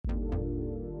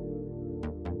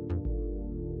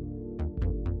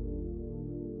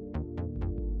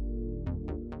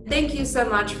Thank you so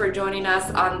much for joining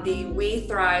us on the We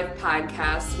Thrive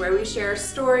podcast, where we share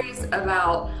stories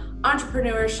about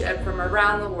entrepreneurship from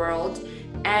around the world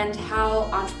and how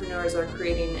entrepreneurs are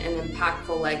creating an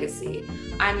impactful legacy.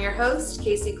 I'm your host,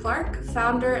 Casey Clark,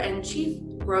 founder and chief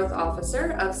growth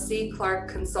officer of C. Clark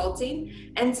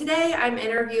Consulting. And today I'm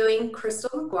interviewing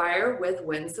Crystal Maguire with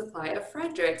WinSupply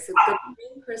Frederick. So good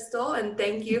morning, Crystal, and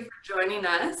thank you for joining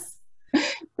us.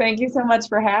 Thank you so much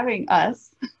for having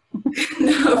us.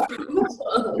 No problem.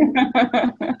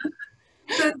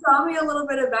 So tell me a little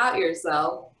bit about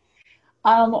yourself.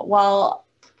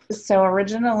 So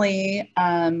originally,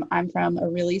 I'm from a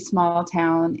really small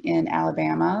town in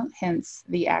Alabama, hence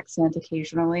the accent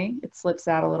occasionally. It slips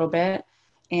out a little bit.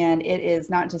 And it is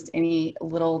not just any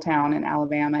little town in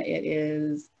Alabama. It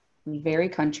is very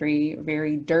country,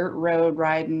 very dirt road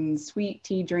riding, sweet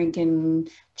tea drinking,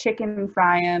 chicken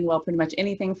frying, well, pretty much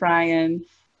anything frying,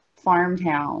 farm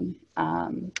town.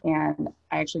 And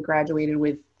I actually graduated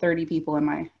with 30 people in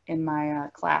my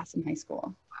class in high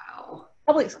school. Wow.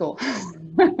 Public school.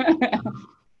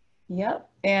 Yep.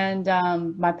 And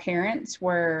my parents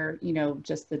were,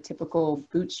 just the typical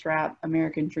bootstrap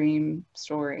American dream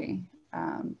story.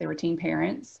 They were teen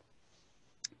parents.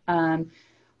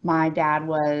 My dad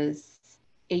was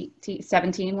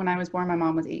 17 when I was born. My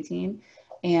mom was 18.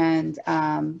 And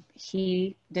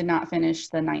he did not finish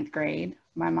the 9th grade.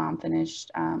 My mom finished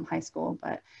high school,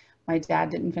 but my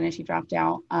dad didn't finish. He dropped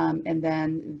out. And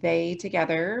then they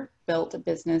together built a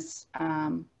business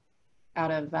out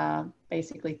of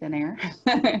basically thin air.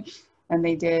 And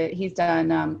he's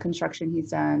done construction, he's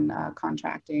done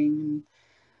contracting,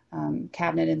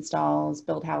 cabinet installs,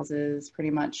 built houses,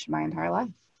 pretty much my entire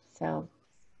life. So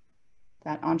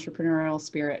that entrepreneurial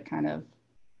spirit kind of,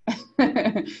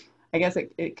 I guess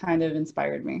it kind of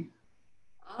inspired me.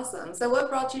 Awesome. So what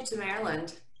brought you to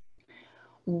Maryland?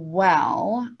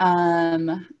 Well,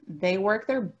 they worked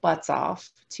their butts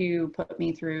off to put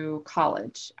me through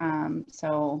college.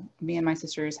 So me and my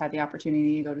sisters had the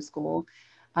opportunity to go to school.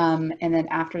 And then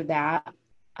after that,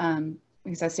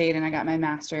 because I stayed and I got my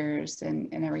master's and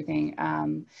everything,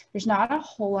 there's not a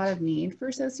whole lot of need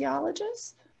for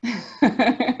sociologists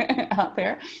out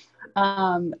there.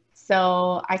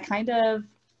 So I kind of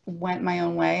went my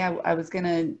own way. I was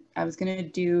gonna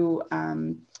do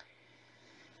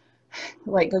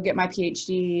go get my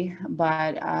PhD,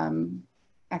 but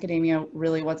academia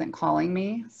really wasn't calling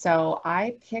me. So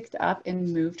I picked up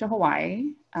and moved to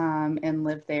Hawaii and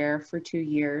lived there for 2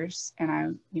 years. And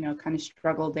I, kind of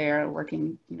struggled there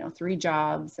working, 3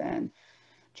 jobs and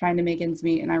trying to make ends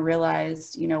meet. And I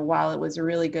realized, while it was a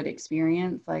really good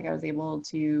experience, I was able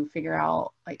to figure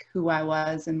out who I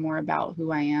was and more about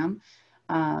who I am.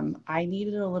 I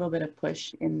needed a little bit of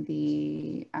push in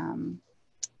the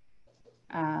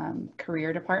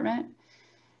career department.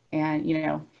 And,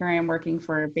 here I am working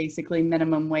for basically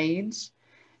minimum wage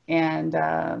and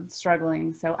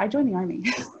struggling. So I joined the Army.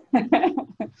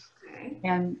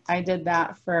 And I did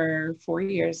that for 4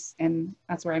 years. And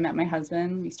that's where I met my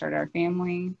husband. We started our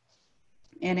family.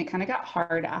 And it kind of got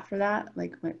hard after that,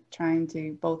 trying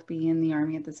to both be in the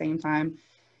Army at the same time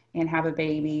and have a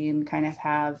baby and kind of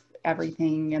have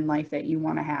everything in life that you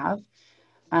want to have.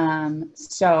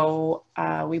 So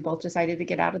we both decided to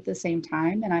get out at the same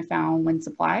time, and I found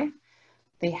WinSupply.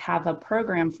 They have a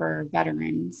program for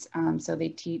veterans. So they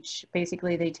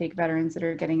take veterans that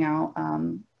are getting out,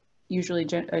 usually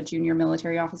junior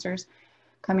military officers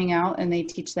coming out, and they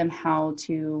teach them how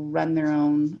to run their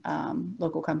own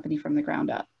local company from the ground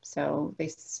up. So they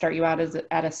start you out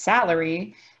at a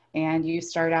salary, and you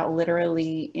start out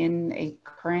literally in a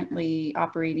currently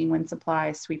operating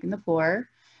WinSupply, sweeping the floor,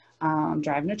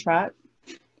 driving a truck,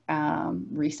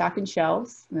 restocking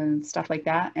shelves and stuff like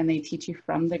that. And they teach you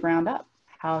from the ground up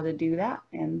how to do that.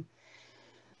 And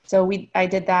so I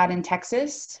did that in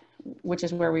Texas, which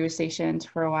is where we were stationed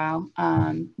for a while,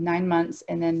 9 months.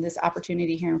 And then this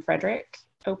opportunity here in Frederick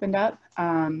opened up.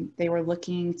 They were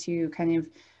looking to kind of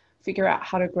figure out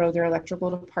how to grow their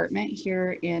electrical department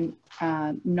here in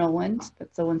Noland.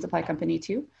 That's a WinSupply company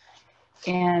too.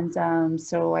 And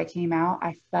so I came out,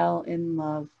 I fell in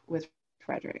love with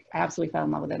Frederick. I absolutely fell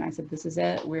in love with it. And I said, this is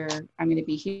it. I'm going to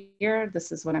be here.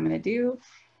 This is what I'm going to do.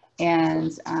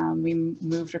 And we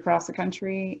moved across the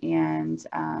country. And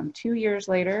 2 years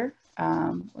later,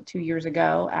 2 years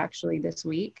ago, actually this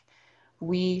week,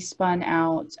 we spun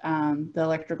out the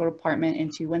electrical department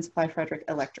into WinSupply Frederick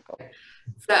Electrical.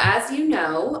 So as you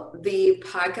know, the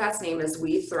podcast name is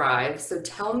We Thrive. So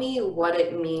tell me what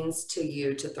it means to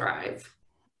you to thrive.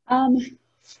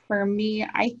 For me,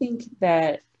 I think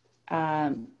that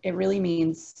it really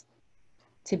means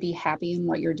to be happy in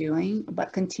what you're doing,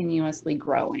 but continuously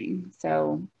growing.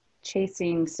 So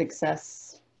chasing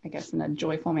success, I guess, in a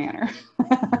joyful manner.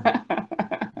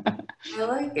 I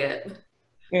like it.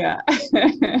 Yeah. So,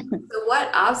 what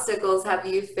obstacles have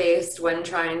you faced when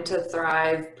trying to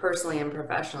thrive personally and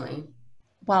professionally?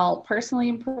 Well, personally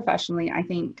and professionally, I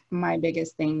think my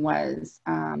biggest thing was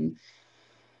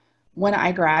when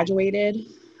I graduated,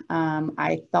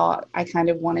 I thought I kind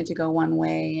of wanted to go one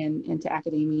way and into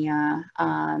academia,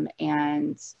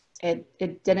 and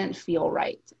it didn't feel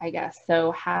right, I guess.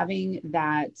 So having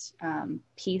that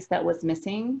piece that was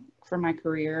missing for my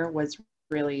career was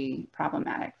really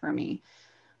problematic for me.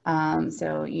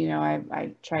 So, you know,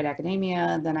 I tried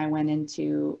academia, then I moved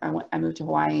to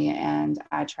Hawaii and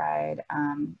I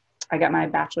got my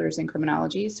bachelor's in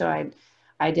criminology. So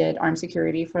I did armed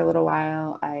security for a little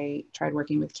while. I tried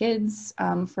working with kids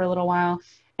for a little while.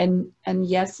 And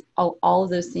yes, all of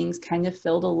those things kind of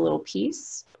filled a little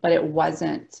piece, but it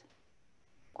wasn't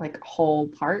like whole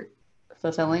part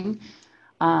fulfilling.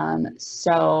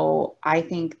 So I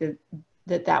think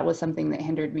that was something that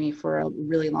hindered me for a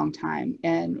really long time.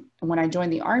 And when I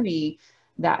joined the Army,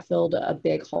 that filled a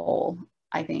big hole.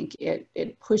 I think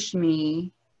it pushed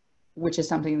me, which is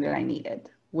something that I needed,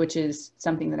 which is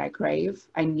something that I crave.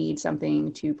 I need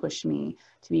something to push me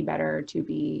to be better,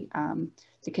 to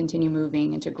continue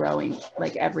moving and to growing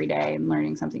like every day and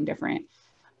learning something different.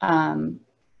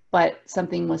 But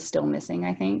something was still missing,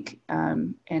 I think.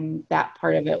 And that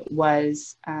part of it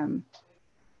was,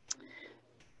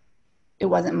 it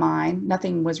wasn't mine.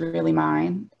 Nothing was really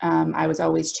mine. I was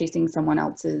always chasing someone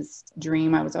else's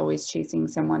dream. I was always chasing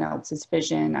someone else's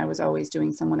vision. I was always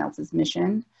doing someone else's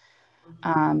mission,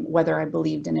 whether I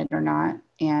believed in it or not.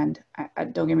 And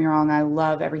don't get me wrong, I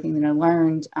love everything that I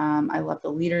learned. I love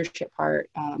the leadership part.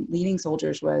 Leading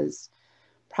soldiers was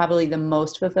probably the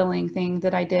most fulfilling thing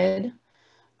that I did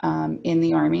in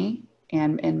the Army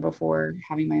and before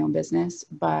having my own business,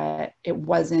 but it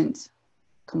wasn't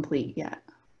complete yet.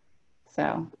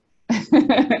 So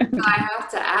I have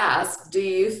to ask, do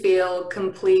you feel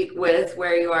complete with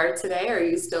where you are today? Or are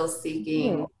you still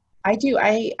seeking? I do.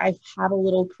 I have a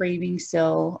little craving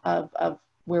still of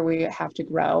where we have to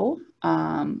grow.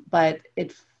 But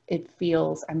it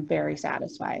feels, I'm very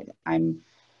satisfied. I'm,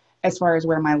 as far as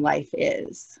where my life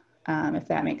is, if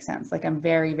that makes sense. Like I'm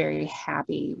very, very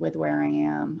happy with where I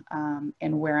am,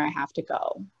 and where I have to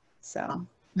go. So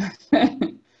yeah.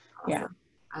 Awesome.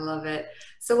 I love it.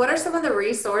 So, what are some of the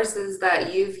resources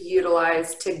that you've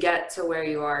utilized to get to where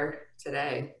you are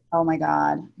today? Oh my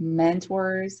God.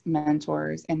 Mentors,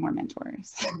 mentors, and more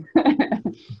mentors. Okay.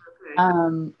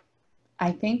 um,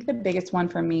 I think the biggest one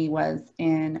for me was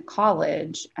in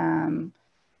college,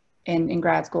 in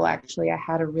grad school, actually. I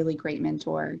had a really great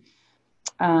mentor,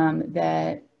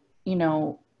 that, you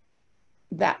know,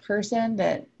 that person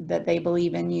that they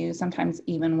believe in you, sometimes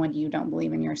even when you don't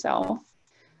believe in yourself,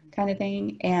 kind of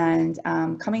thing. And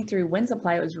coming through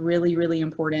WinSupply, it was really, really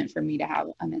important for me to have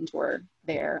a mentor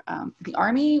there. The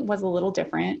Army was a little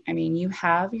different. I mean, you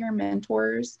have your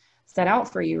mentors set out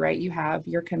for you, right? You have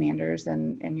your commanders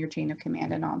and your chain of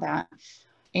command and all that.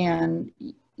 And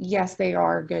yes, they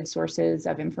are good sources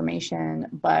of information,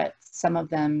 but some of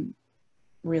them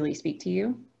really speak to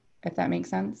you, if that makes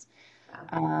sense.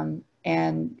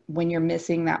 And when you're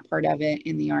missing that part of it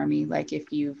in the Army, like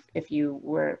if you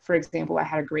were, for example, I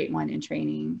had a great one in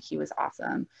training, he was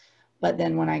awesome. But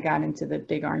then when I got into the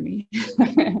big Army,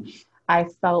 I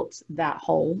felt that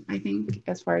hole, I think,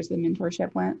 as far as the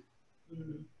mentorship went.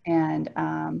 Mhm. And,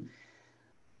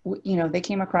 you know, they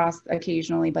came across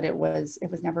occasionally, but it was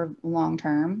never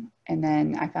long-term. And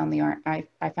then I found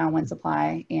I found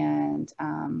WinSupply and,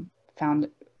 found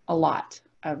a lot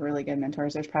of really good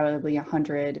mentors. There's probably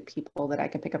 100 people that I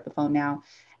could pick up the phone now.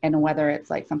 And whether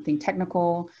it's like something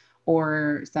technical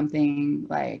or something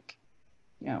like,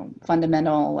 you know,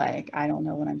 fundamental, like, I don't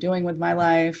know what I'm doing with my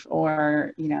life,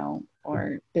 or, you know,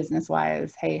 or business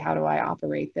wise, hey, how do I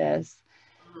operate this?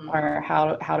 Mhm. Or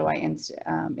how do I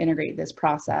integrate this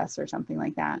process or something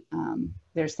like that.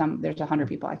 There's 100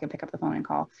 people I can pick up the phone and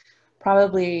call.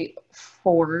 Probably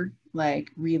 4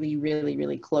 like really, really,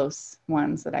 really close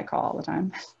ones that I call all the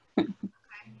time.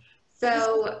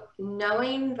 So,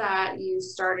 knowing that you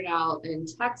started out in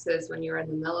Texas when you were in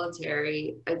the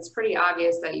military, it's pretty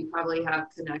obvious that you probably have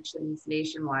connections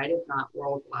nationwide, if not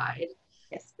worldwide.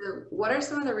 Yes. So, what are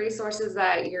some of the resources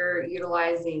that you're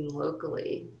utilizing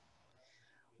locally?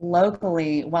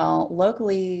 Locally,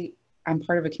 I'm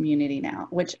part of a community now,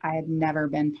 which I had never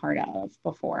been part of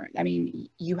before. I mean,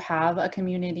 you have a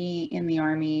community in the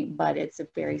Army, but it's a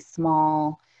very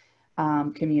small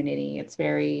community. It's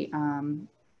very,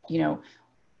 you know,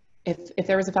 if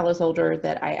there was a fellow soldier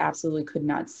that I absolutely could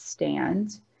not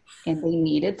stand and they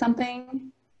needed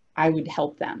something, I would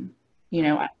help them. You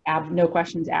know, I have no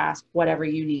questions asked, whatever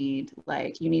you need.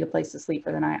 Like, you need a place to sleep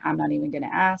for the night, I'm not even going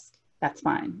to ask. That's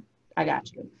fine. I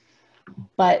got you.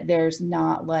 But there's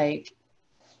not like,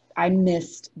 I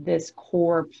missed this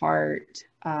core part,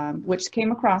 which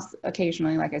came across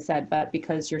occasionally, like I said, but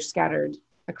because you're scattered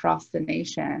across the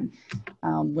nation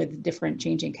with different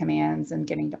changing commands and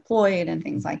getting deployed and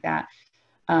things like that,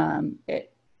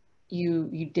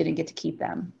 you didn't get to keep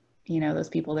them, you know, those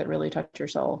people that really touch your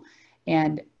soul.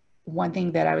 And one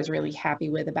thing that I was really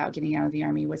happy with about getting out of the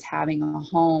Army was having a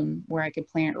home where I could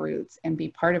plant roots and be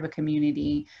part of a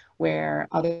community where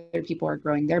other people are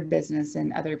growing their business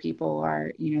and other people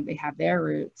are, you know, they have their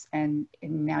roots. And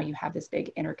now you have this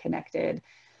big interconnected,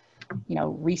 you know,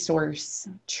 resource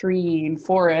tree and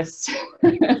forest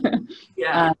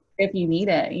Yeah. if you need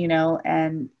it, you know.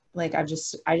 And like, I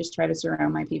just try to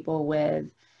surround my people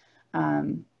with,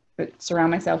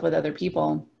 surround myself with other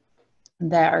people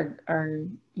that are,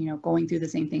 you know, going through the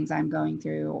same things I'm going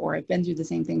through, or have been through the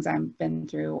same things I've been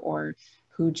through, or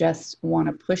who just want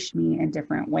to push me in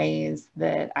different ways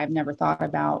that I've never thought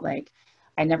about. Like,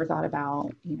 I never thought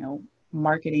about, you know,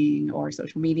 marketing or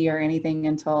social media or anything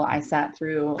until I sat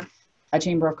through a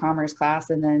Chamber of Commerce class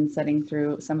and then sitting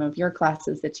through some of your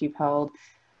classes that you've held.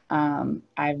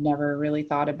 I've never really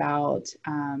thought about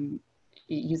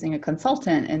using a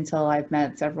consultant until I've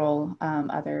met several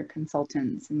other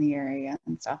consultants in the area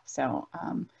and stuff. So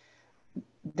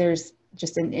there's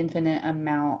just an infinite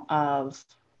amount of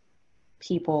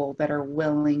people that are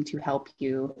willing to help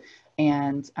you.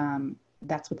 And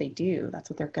that's what they do. That's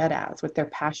what they're good at. It's what they're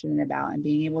passionate about. And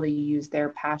being able to use their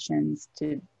passions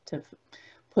to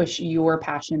push your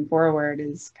passion forward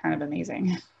is kind of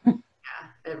amazing. Yeah,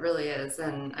 it really is.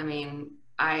 And I mean,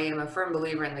 I am a firm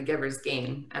believer in the giver's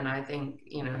gain. And I think,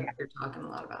 you know, you're talking a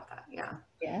lot about that. Yeah.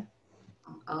 Yeah.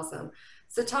 Awesome.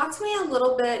 So talk to me a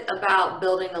little bit about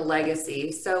building a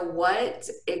legacy. So what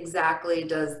exactly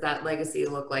does that legacy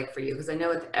look like for you? Because I know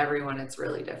with everyone, it's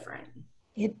really different.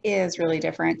 It is really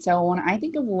different. So when I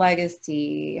think of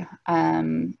legacy,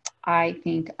 I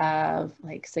think of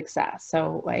like success.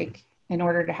 So like, in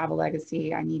order to have a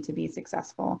legacy, I need to be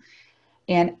successful.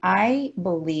 And I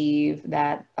believe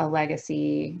that a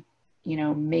legacy, you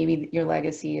know, maybe your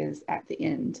legacy is at the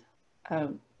end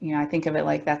of, you know, I think of it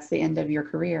like that's the end of your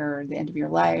career or the end of your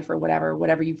life or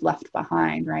whatever you've left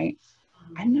behind, right?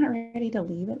 I'm not ready to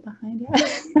leave it behind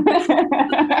yet.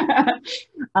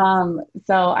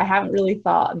 So I haven't really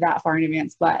thought that far in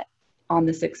advance, but on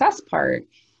the success part,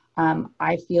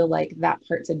 I feel like that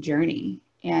part's a journey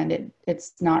and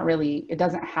it's not really, it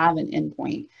doesn't have an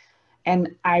endpoint.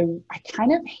 And I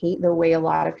kind of hate the way a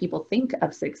lot of people think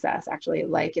of success, actually,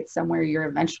 like it's somewhere you're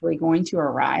eventually going to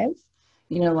arrive.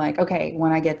 You know, like, okay,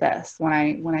 when I get this, when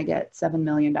I get $7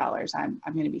 million, I'm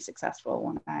going to be successful.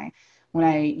 When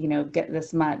I, you know, get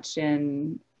this much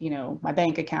in, you know, my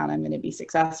bank account, I'm going to be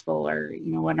successful. Or,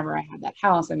 you know, whenever I have that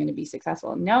house, I'm going to be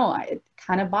successful. No, it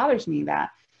kind of bothers me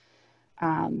that,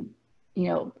 you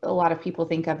know, a lot of people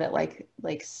think of it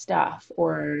like stuff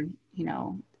or, you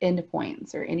know,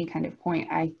 endpoints or any kind of point.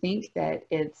 I think that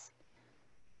it's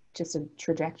just a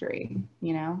trajectory,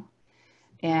 you know,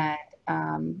 and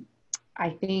I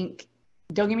think,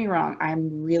 don't get me wrong,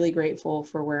 I'm really grateful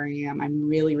for where I am. I'm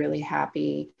really, really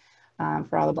happy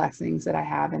for all the blessings that I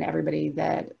have and everybody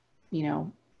that, you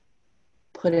know,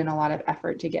 put in a lot of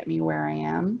effort to get me where I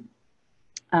am.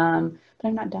 But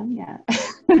I'm not done yet.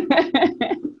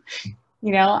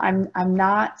 You know, I'm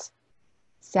not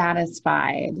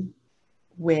satisfied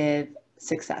with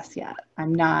success yet.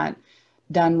 I'm not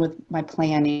done with my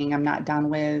planning. I'm not done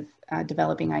with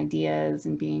developing ideas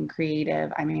and being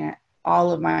creative. I mean,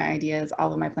 all of my ideas,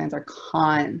 all of my plans are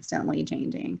constantly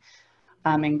changing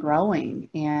and growing.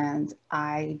 And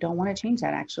I don't want to change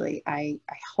that, actually. I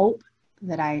hope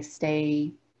that I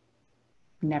stay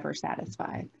never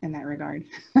satisfied in that regard.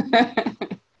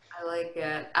 I like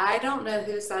it. I don't know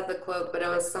who said the quote, but it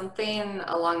was something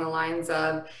along the lines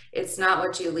of, it's not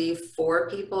what you leave for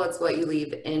people, it's what you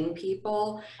leave in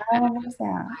people. And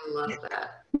I love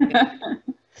that. Yeah.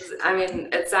 I mean,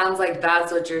 it sounds like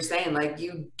that's what you're saying. Like,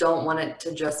 you don't want it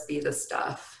to just be the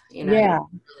stuff, you know, Yeah.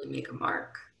 you really make a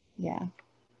mark. Yeah.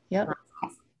 Yep.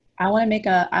 I want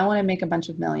to make a bunch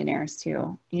of millionaires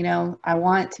too. You know, I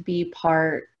want to be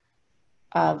part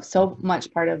of so much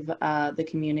part of the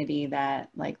community that,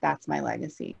 like, that's my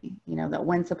legacy. You know, that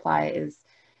WinSupply is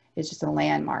just a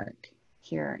landmark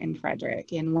here in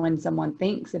Frederick. And when someone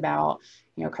thinks about,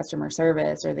 you know, customer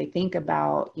service, or they think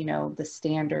about, you know, the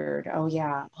standard, oh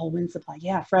yeah, oh, WinSupply,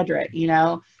 yeah, Frederick, you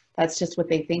know, that's just what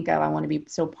they think of. I want to be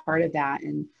so part of that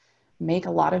and make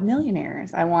a lot of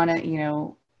millionaires. I want to, you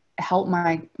know, help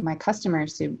my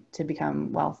customers to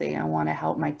become wealthy. I want to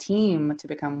help my team to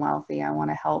become wealthy. I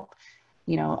want to help,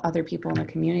 you know, other people in the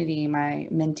community, my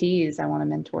mentees. I want to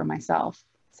mentor myself.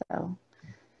 So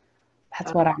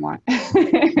that's what I want.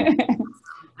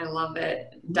 I love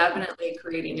it. Definitely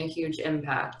creating a huge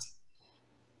impact.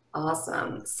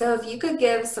 Awesome. So if you could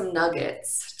give some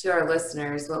nuggets to our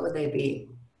listeners, what would they be?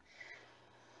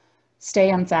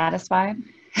 Stay unsatisfied.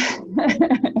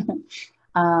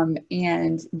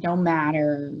 And no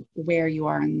matter where you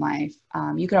are in life,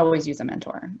 you could always use a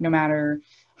mentor, no matter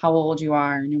how old you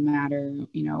are, no matter,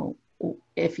 you know,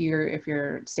 if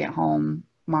you're stay-at-home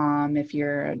mom, if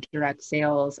you're direct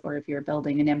sales, or if you're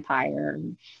building an empire,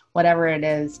 whatever it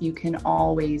is, you can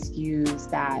always use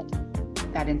that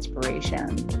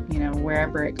inspiration, you know,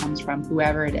 wherever it comes from,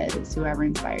 whoever it is, whoever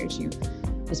inspires you,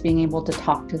 just being able to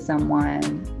talk to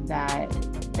someone that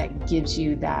gives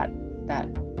you that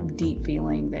deep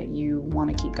feeling that you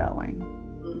want to keep going.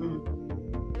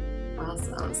 Mm-hmm.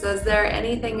 Awesome. So is there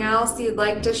anything else you'd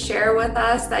like to share with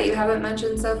us that you haven't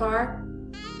mentioned so far?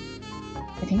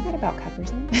 I think that about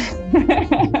covers it.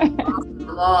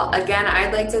 Well, again,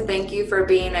 I'd like to thank you for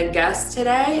being a guest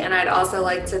today. And I'd also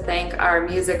like to thank our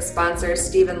music sponsor,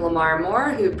 Stephen Lamar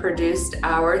Moore, who produced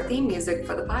our theme music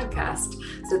for the podcast.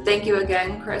 So thank you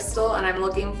again, Crystal. And I'm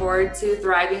looking forward to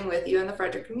thriving with you in the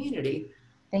Frederick community.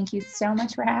 Thank you so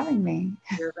much for having me.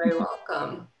 You're very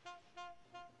welcome.